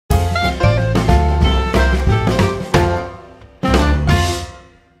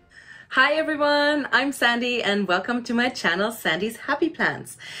Hi everyone, I'm Sandy and welcome to my channel, Sandy's Happy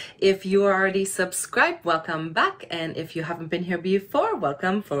Plants. If you are already subscribed, welcome back. And if you haven't been here before,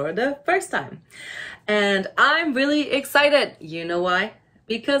 welcome for the first time. And I'm really excited. You know why?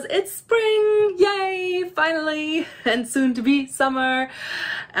 Because it's spring, yay, finally, and soon to be summer.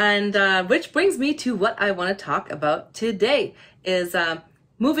 And which brings me to what I want to talk about today is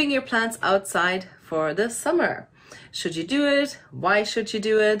moving your plants outside for the summer. Should you do it? Why should you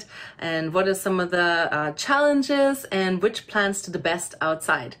do it? And what are some of the challenges and which plants do the best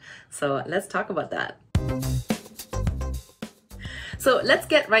outside? So let's talk about that. So let's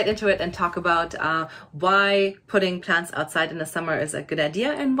get right into it and talk about why putting plants outside in the summer is a good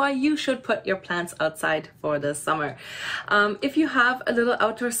idea and why you should put your plants outside for the summer. If you have a little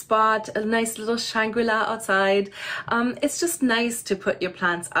outdoor spot, a nice little Shangri-La outside, it's just nice to put your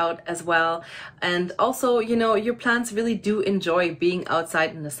plants out as well. And also, you know, your plants really do enjoy being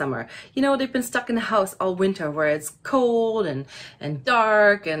outside in the summer. You know, they've been stuck in the house all winter where it's cold and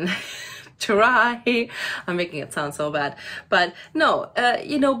dark and dry. I'm making it sound so bad, but no,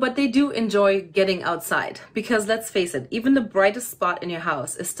 you know, but they do enjoy getting outside because let's face it, even the brightest spot in your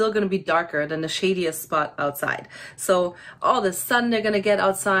house is still going to be darker than the shadiest spot outside. So all the sun they're going to get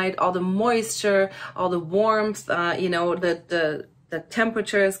outside, all the moisture, all the warmth, you know, the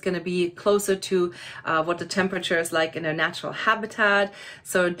temperature is going to be closer to what the temperature is like in their natural habitat.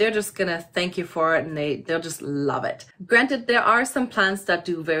 So they're just going to thank you for it and they'll just love it. Granted, there are some plants that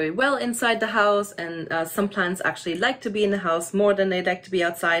do very well inside the house and some plants actually like to be in the house more than they like to be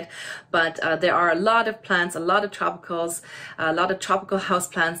outside. But there are a lot of plants, a lot of tropicals, a lot of tropical house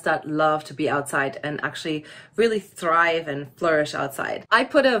plants that love to be outside and actually really thrive and flourish outside. I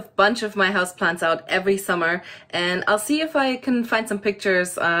put a bunch of my house plants out every summer and I'll see if I can find some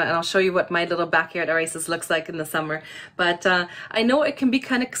pictures and I'll show you what my little backyard oasis looks like in the summer. But I know it can be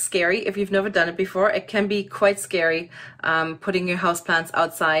kind of scary if you've never done it before. It can be quite scary putting your houseplants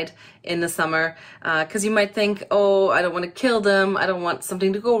outside in the summer because you might think, oh, I don't want to kill them, I don't want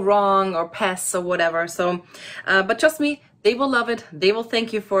something to go wrong or pests or whatever. So but trust me, they will love it, they will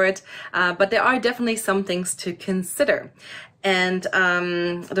thank you for it, but there are definitely some things to consider. And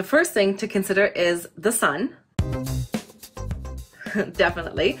the first thing to consider is the sun.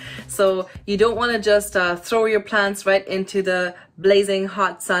 Definitely. So you don't want to just throw your plants right into the blazing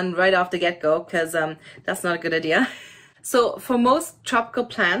hot sun right off the get-go because that's not a good idea. So for most tropical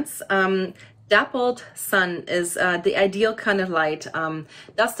plants, dappled sun is the ideal kind of light.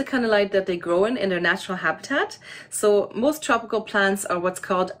 That's the kind of light that they grow in their natural habitat. So most tropical plants are what's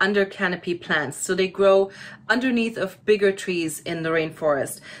called under canopy plants. So they grow underneath of bigger trees in the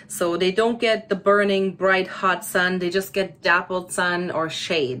rainforest. So they don't get the burning bright hot sun, they just get dappled sun or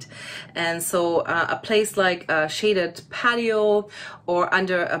shade. And so a place like a shaded patio or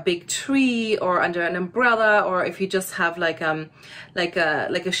under a big tree or under an umbrella, or if you just have like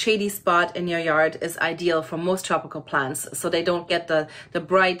a shady spot in your yard is ideal for most tropical plants, so they don't get the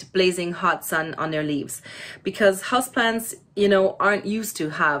bright blazing hot sun on their leaves. Because houseplants, you know, aren't used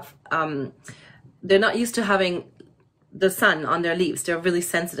to have they're not used to having the sun on their leaves. They're really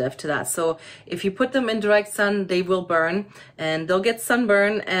sensitive to that. So if you put them in direct sun, they will burn and they'll get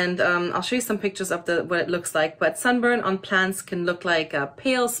sunburn. And I'll show you some pictures of what it looks like. But sunburn on plants can look like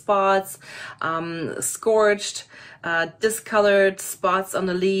pale spots, scorched, discolored spots on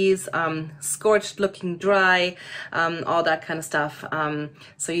the leaves, scorched looking dry, all that kind of stuff.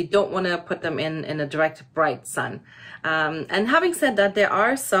 So you don't want to put them in a direct bright sun. And having said that, there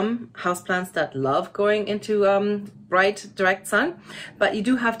are some houseplants that love going into bright direct sun, but you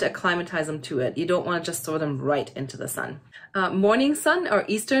do have to acclimatize them to it. You don't want to just throw them right into the sun. Morning sun or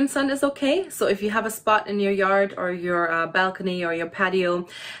eastern sun is okay. So if you have a spot in your yard or your balcony or your patio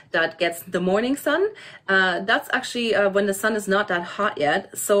that gets the morning sun, that's actually when the sun is not that hot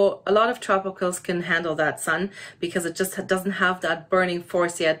yet. So a lot of tropicals can handle that sun because it just doesn't have that burning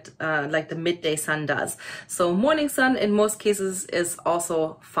force yet like the midday sun does. So morning sun in most cases is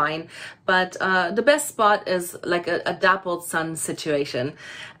also fine, but the best spot is like a dappled sun situation.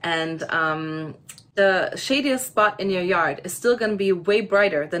 And the shadiest spot in your yard is still going to be way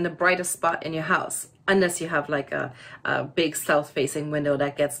brighter than the brightest spot in your house, unless you have like a big south-facing window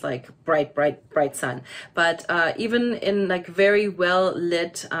that gets like bright sun. But even in like very well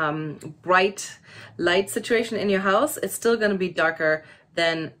lit, bright light situation in your house, it's still going to be darker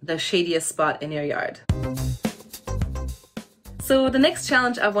than the shadiest spot in your yard. So the next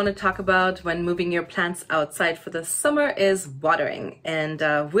challenge I want to talk about when moving your plants outside for the summer is watering. And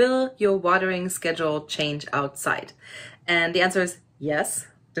will your watering schedule change outside? And the answer is yes.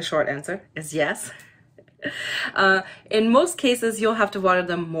 The short answer is yes. In most cases, you'll have to water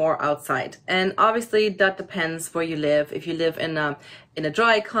them more outside. And obviously that depends where you live. If you live in a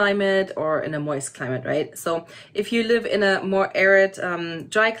dry climate or in a moist climate, right? So if you live in a more arid,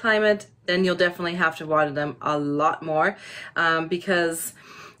 dry climate, then you'll definitely have to water them a lot more, because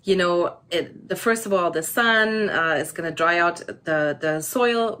you know, first of all, the sun is going to dry out the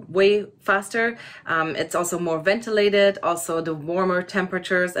soil way faster. It's also more ventilated. Also, the warmer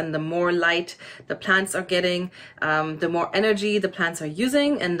temperatures and the more light the plants are getting, the more energy the plants are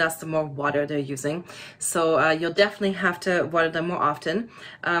using, and thus the more water they're using. So you'll definitely have to water them more often.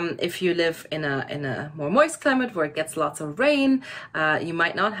 If you live in a more moist climate where it gets lots of rain, you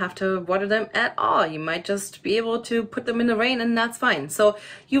might not have to water them at all. You might just be able to put them in the rain, and that's fine. So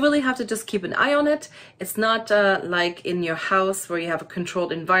you really have to just keep an eye on it. It's not like in your house where you have a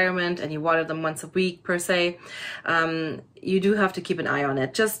controlled environment and you water them once a week per se. You do have to keep an eye on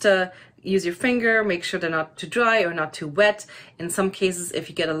it. Just use your finger, make sure they're not too dry or not too wet. In some cases, if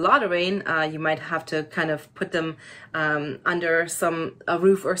you get a lot of rain, you might have to kind of put them under a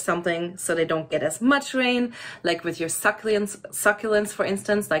roof or something so they don't get as much rain. Like with your succulents, for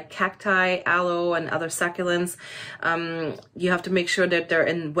instance, like cacti, aloe, and other succulents, you have to make sure that they're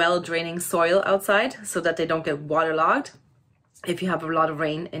in well-draining soil outside so that they don't get waterlogged if you have a lot of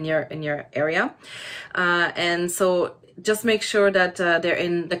rain in your area. And so just make sure that they're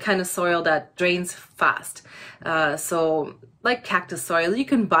in the kind of soil that drains fast. So like cactus soil, you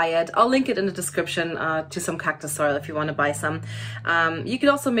can buy it. I'll link it in the description to some cactus soil if you want to buy some. You can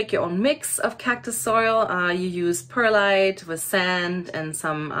also make your own mix of cactus soil. You use perlite with sand and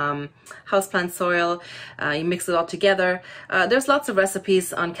some houseplant soil. You mix it all together. There's lots of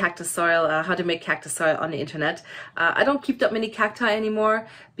recipes on cactus soil, how to make cactus soil on the internet. I don't keep that many cacti anymore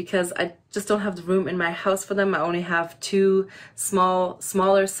because I just don't have the room in my house for them. I only have two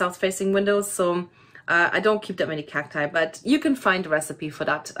smaller south-facing windows, so I don't keep that many cacti, but you can find a recipe for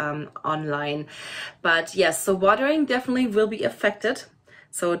that online. But yes, so watering definitely will be affected,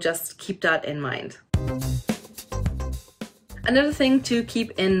 so just keep that in mind. Another thing to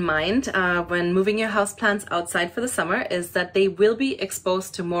keep in mind when moving your houseplants outside for the summer is that they will be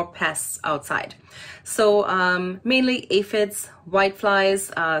exposed to more pests outside. So mainly aphids,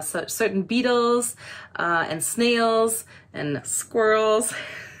 whiteflies, certain beetles, and snails and squirrels.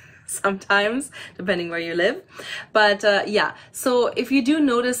 Sometimes, depending where you live. But yeah, so if you do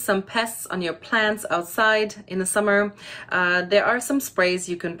notice some pests on your plants outside in the summer, there are some sprays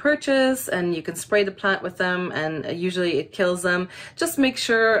you can purchase and you can spray the plant with them, and usually it kills them. Just make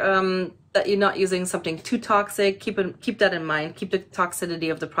sure that you're not using something too toxic. Keep that in mind. Keep the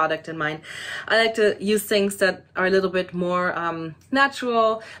toxicity of the product in mind. I like to use things that are a little bit more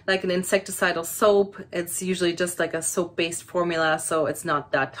natural, like an insecticidal soap. It's usually just like a soap-based formula, so it's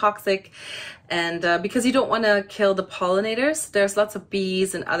not that toxic. And because you don't want to kill the pollinators, there's lots of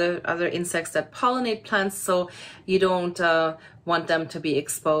bees and other insects that pollinate plants, so you don't want them to be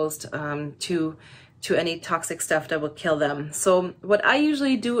exposed to any toxic stuff that will kill them. So what I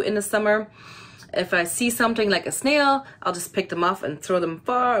usually do in the summer, if I see something like a snail, I'll just pick them off and throw them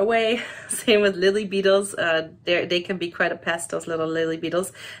far away. Same with lily beetles. They can be quite a pest, those little lily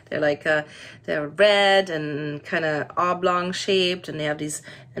beetles. They're like, they're red and kind of oblong shaped, and they have these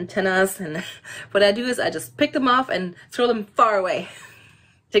antennas. And what I do is I just pick them off and throw them far away.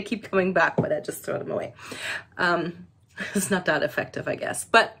 They keep coming back, but I just throw them away. It's not that effective, I guess.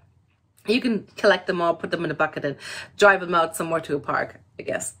 But you can collect them all, put them in a bucket, and drive them out somewhere to a park, I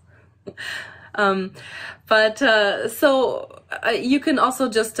guess. You can also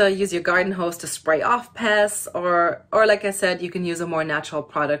just use your garden hose to spray off pests, or like I said, you can use a more natural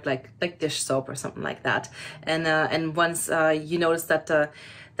product like dish soap or something like that. And once you notice that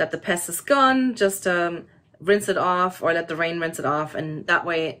the pest is gone, just rinse it off, or let the rain rinse it off, and that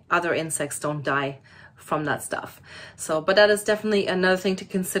way other insects don't die from that stuff. So, but that is definitely another thing to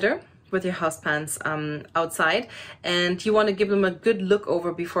consider with your houseplants outside, and you want to give them a good look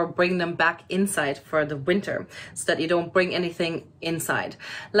over before bringing them back inside for the winter, so that you don't bring anything inside.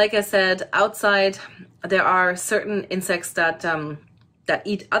 Like I said, outside there are certain insects that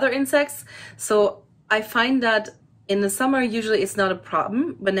eat other insects, so I find that in the summer, usually it's not a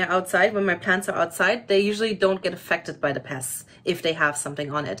problem when they're outside. When my plants are outside, they usually don't get affected by the pests if they have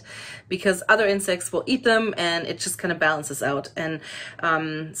something on it, because other insects will eat them and it just kind of balances out. And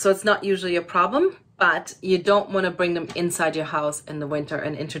so it's not usually a problem, but you don't want to bring them inside your house in the winter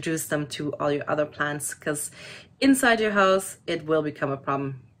and introduce them to all your other plants, because inside your house, it will become a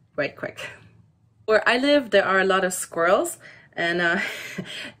problem right quick. Where I live, there are a lot of squirrels. and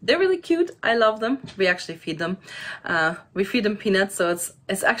they're really cute. I love them. We actually feed them. We feed them peanuts, so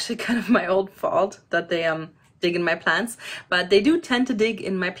it's actually kind of my own fault that they dig in my plants, but they do tend to dig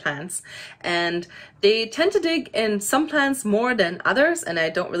in my plants, and they tend to dig in some plants more than others, and I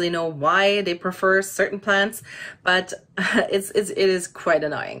don't really know why they prefer certain plants, but it is quite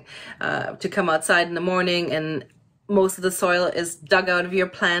annoying to come outside in the morning and most of the soil is dug out of your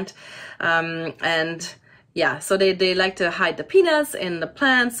plant, and yeah, so they like to hide the peanuts in the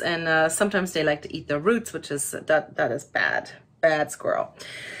plants, and sometimes they like to eat the roots, which is that is bad squirrel.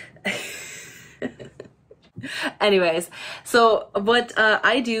 Anyways, so what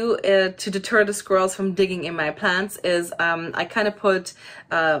I do to deter the squirrels from digging in my plants is I kind of put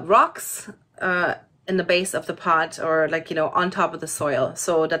rocks in the base of the pot, or like, you know, on top of the soil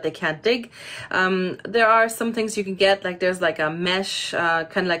so that they can't dig. There are some things you can get, like there's like a mesh,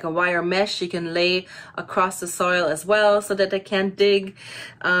 kind of like a wire mesh you can lay across the soil as well so that they can't dig.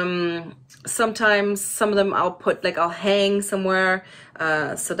 Sometimes some of them I'll hang somewhere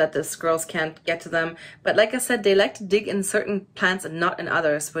so that the squirrels can't get to them. But like I said, they like to dig in certain plants and not in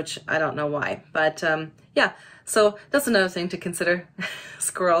others, which I don't know why. But yeah, so that's another thing to consider,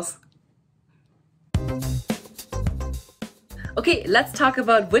 squirrels. Okay, let's talk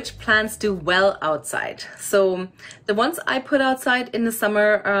about which plants do well outside. So the ones I put outside in the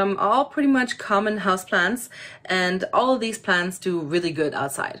summer are all pretty much common house plants, and all of these plants do really good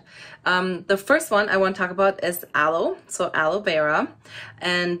outside. The first one I want to talk about is aloe, so aloe vera,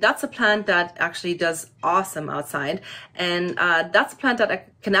 and that's a plant that actually does awesome outside, and that's a plant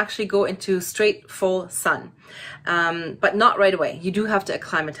that can actually go into straight full sun. But not right away. You do have to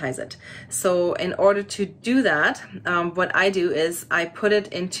acclimatize it. So in order to do that, what I do is I put it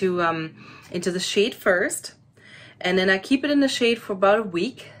into the shade first, and then I keep it in the shade for about a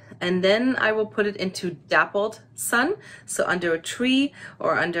week, and then I will put it into dappled sun, so under a tree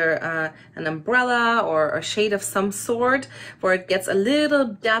or under an umbrella or a shade of some sort where it gets a little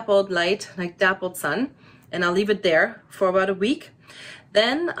dappled light, like dappled sun, and I'll leave it there for about a week.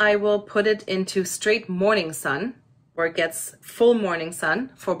 Then I will put it into straight morning sun, where it gets full morning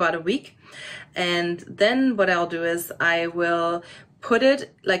sun for about a week. And then what I'll do is I will put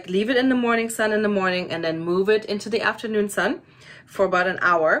it, like leave it in the morning sun in the morning, and then move it into the afternoon sun for about an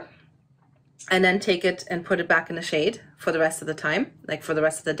hour, and then take it and put it back in the shade for the rest of the time, like for the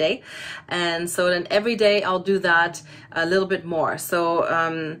rest of the day. And so then every day I'll do that a little bit more. So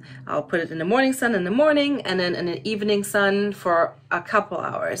I'll put it in the morning sun in the morning, and then in the evening sun for a couple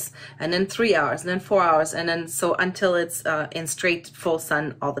hours, and then 3 hours, and then 4 hours, and then so until it's in straight full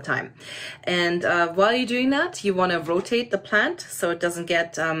sun all the time. And while you're doing that, you want to rotate the plant so it doesn't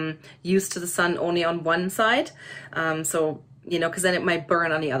get used to the sun only on one side. You know, because then it might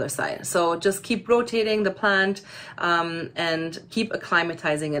burn on the other side. So just keep rotating the plant and keep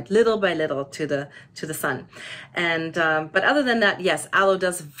acclimatizing it little by little to the sun. And but other than that, yes, aloe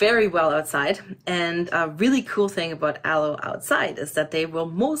does very well outside. And a really cool thing about aloe outside is that they will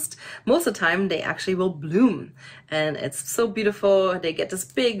most of the time they actually will bloom, and it's so beautiful. They get this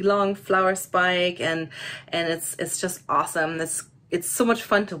big long flower spike, and it's just awesome. It's so much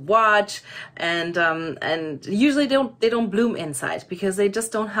fun to watch, and usually they don't bloom inside because they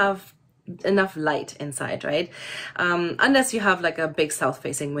just don't have enough light inside, right? Unless you have like a big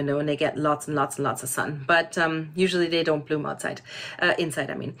south-facing window and they get lots and lots and lots of sun. But usually they don't bloom outside,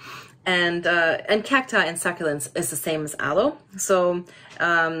 inside, I mean. And cacti and succulents is the same as aloe. So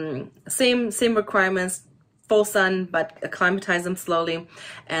same requirements. Full sun, but acclimatize them slowly.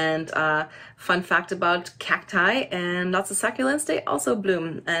 And fun fact about cacti and lots of succulents, they also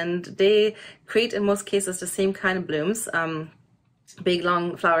bloom, and they create in most cases the same kind of blooms, big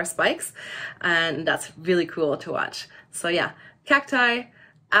long flower spikes, and that's really cool to watch. So yeah, cacti,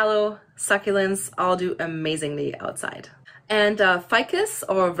 aloe, succulents all do amazingly outside. And ficus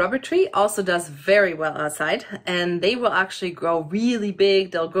or rubber tree also does very well outside, and they will actually grow really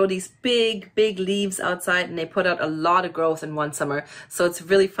big. They'll grow these big leaves outside, and they put out a lot of growth in one summer. So it's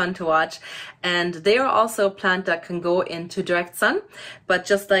really fun to watch. And they are also a plant that can go into direct sun, but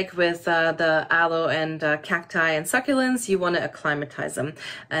just like with the aloe and cacti and succulents, you want to acclimatize them.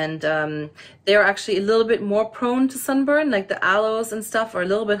 And they're actually a little bit more prone to sunburn, like the aloes and stuff are a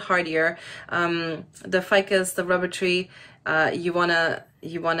little bit hardier. The ficus, the rubber tree, you wanna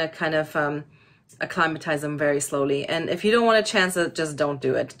kind of acclimatize them very slowly. And if you don't want to chance it, just don't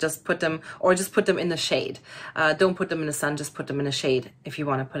do it. Just put them in the shade. Don't put them in the sun, just put them in the shade if you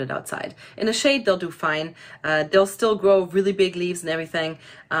want to put it outside. In the shade, they'll do fine. They'll still grow really big leaves and everything.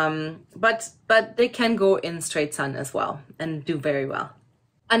 But they can go in straight sun as well and do very well.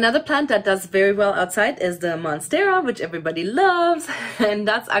 Another plant that does very well outside is the Monstera, which everybody loves, and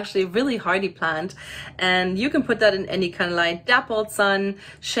that's actually a really hardy plant, and you can put that in any kind of light. Dappled sun,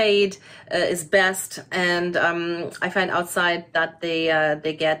 shade is best, and I find outside that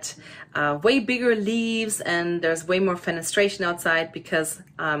they get way bigger leaves, and there's way more fenestration outside because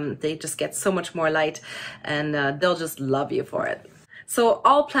they just get so much more light, and they'll just love you for it. So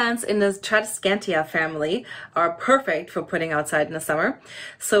all plants in the Tradescantia family are perfect for putting outside in the summer.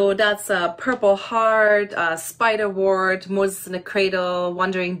 So that's Purple Heart, Spiderwort, Moses in the Cradle,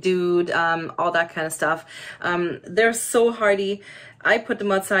 Wandering Dude, all that kind of stuff. They're so hardy. I put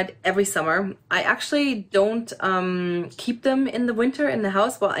them outside every summer. I actually don't keep them in the winter in the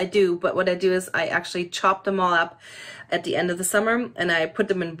house. Well, I do, but what I do is I actually chop them all up at the end of the summer, and I put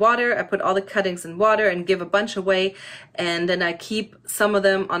them in water. I put all the cuttings in water and give a bunch away, and then I keep some of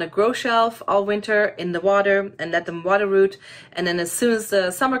them on a grow shelf all winter in the water and let them water root, and then as soon as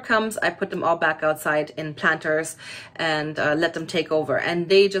the summer comes, I put them all back outside in planters and let them take over, and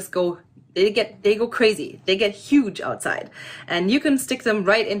they just go they go crazy. They get huge outside, and you can stick them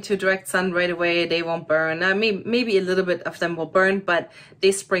right into direct sun right away. They won't burn. Maybe a little bit of them will burn, but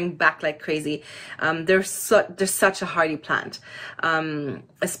they spring back like crazy. They're such a hardy plant,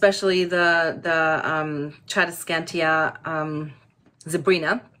 especially the Tradescantia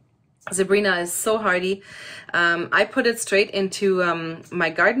zebrina. Zebrina is so hardy. I put it straight into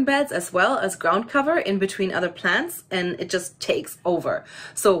my garden beds as well as ground cover in between other plants, and it just takes over.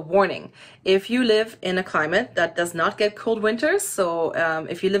 So warning, if you live in a climate that does not get cold winters, so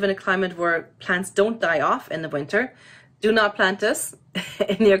if you live in a climate where plants don't die off in the winter, do not plant this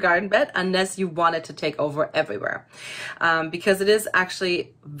in your garden bed unless you want it to take over everywhere, because it is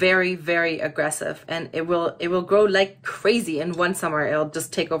actually very, very aggressive, and it will grow like crazy. In one summer, it'll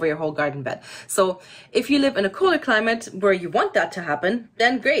just take over your whole garden bed. So if you live in a colder climate where you want that to happen,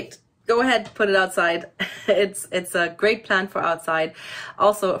 then great. Go ahead, put it outside. It's a great plant for outside,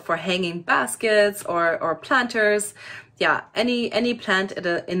 also for hanging baskets or planters. Yeah, any plant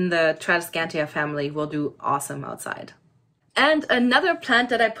in the Tradescantia family will do awesome outside. And another plant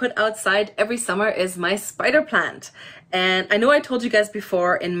that I put outside every summer is my spider plant. And I know I told you guys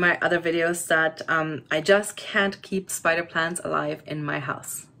before in my other videos that I just can't keep spider plants alive in my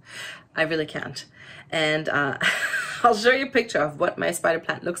house. I really can't. And I'll show you a picture of what my spider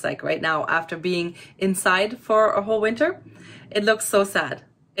plant looks like right now after being inside for a whole winter. It looks so sad.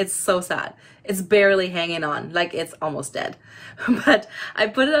 It's so sad. It's barely hanging on, like it's almost dead. But I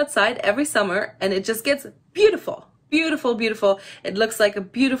put it outside every summer, and it just gets beautiful. Beautiful, beautiful. It looks like a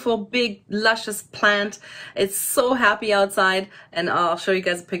beautiful, big, luscious plant. It's so happy outside, and I'll show you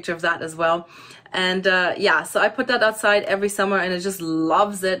guys a picture of that as well. And yeah, so I put that outside every summer, and it just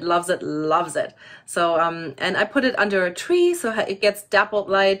loves it, loves it, loves it. So, and I put it under a tree so it gets dappled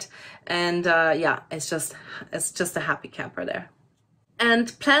light, and yeah, it's just a happy camper there.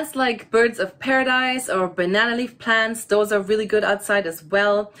 And plants like birds of paradise or banana leaf plants, those are really good outside as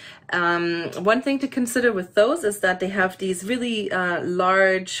well. One thing to consider with those is that they have these really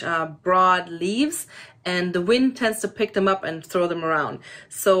large, broad leaves, and the wind tends to pick them up and throw them around.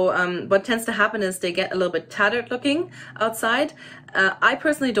 So what tends to happen is they get a little bit tattered looking outside. I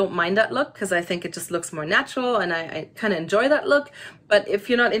personally don't mind that look because I think it just looks more natural, and I kind of enjoy that look. But if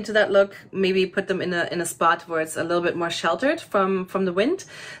you're not into that look, maybe put them in a spot where it's a little bit more sheltered from the wind,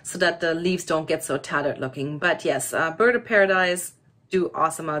 so that the leaves don't get so tattered looking. But yes, bird of paradise do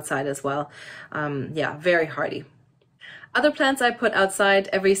awesome outside as well. Yeah, very hardy. Other plants I put outside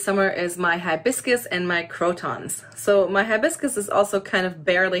every summer is my hibiscus and my crotons. So my hibiscus is also kind of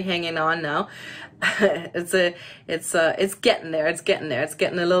barely hanging on now. It's getting there. It's getting there. It's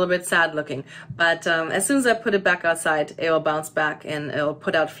getting a little bit sad looking. But as soon as I put it back outside, it will bounce back and it'll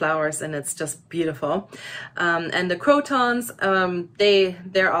put out flowers, and it's just beautiful. And the crotons,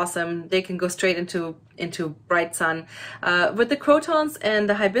 they're awesome. They can go straight into bright sun. With the crotons and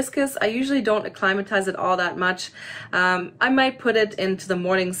the hibiscus, I usually don't acclimatize it all that much. I might put it into the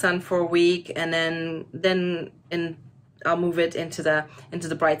morning sun for a week, and then I'll move it into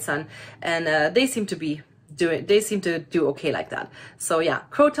the bright sun, and they seem to do okay like that. So yeah,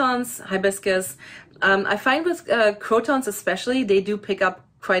 crotons, hibiscus. I find with crotons especially, they do pick up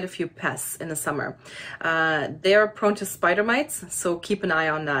quite a few pests in the summer. They're prone to spider mites, so keep an eye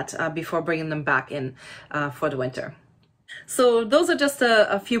on that before bringing them back in for the winter. So those are just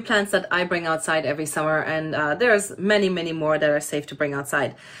a few plants that I bring outside every summer, and there's many, many more that are safe to bring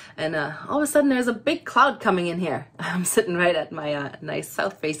outside. And all of a sudden there's a big cloud coming in here. I'm sitting right at my nice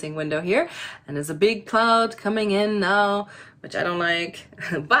south-facing window here, and there's a big cloud coming in now, which I don't like,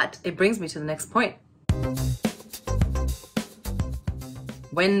 but it brings me to the next point.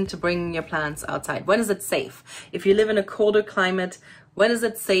 when to bring your plants outside. When is it safe? If you live in a colder climate, when is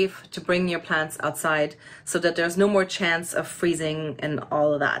it safe to bring your plants outside so that there's no more chance of freezing and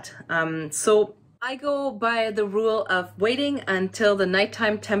all of that? So I go by the rule of waiting until the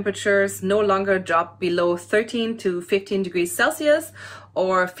nighttime temperatures no longer drop below 13 to 15 degrees Celsius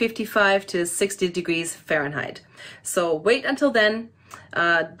or 55 to 60 degrees Fahrenheit. So wait until then.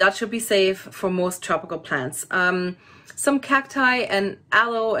 That should be safe for most tropical plants. Some cacti and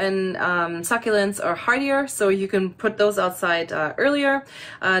aloe and succulents are hardier, so you can put those outside earlier.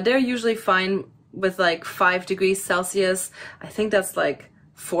 They're usually fine with like 5 degrees Celsius. I think that's like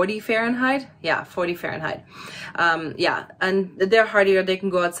 40 Fahrenheit. Yeah, 40 Fahrenheit. Yeah, and they're hardier. They can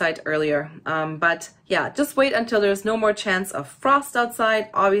go outside earlier. But yeah, just wait until there's no more chance of frost outside,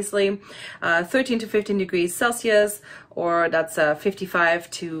 obviously. 13 to 15 degrees Celsius, or that's 55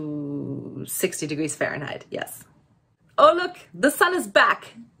 to 60 degrees Fahrenheit. Yes. Oh, look, the sun is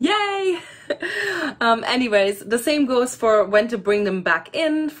back. Yay! Anyways, the same goes for when to bring them back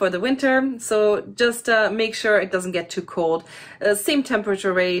in for the winter. So just make sure it doesn't get too cold. Same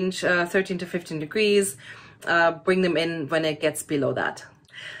temperature range, 13 to 15 degrees. Bring them in when it gets below that.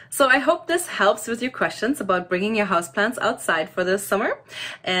 So I hope this helps with your questions about bringing your houseplants outside for this summer.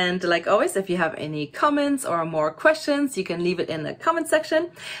 And like always, if you have any comments or more questions, you can leave it in the comment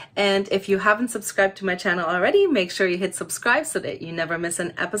section. And if you haven't subscribed to my channel already, make sure you hit subscribe so that you never miss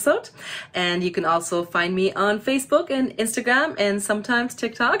an episode. And you can also find me on Facebook and Instagram and sometimes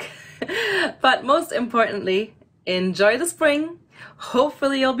TikTok. But most importantly, enjoy the spring.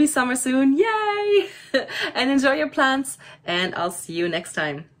 Hopefully it'll be summer soon. Yay! And enjoy your plants. And I'll see you next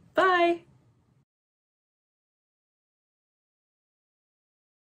time. Bye.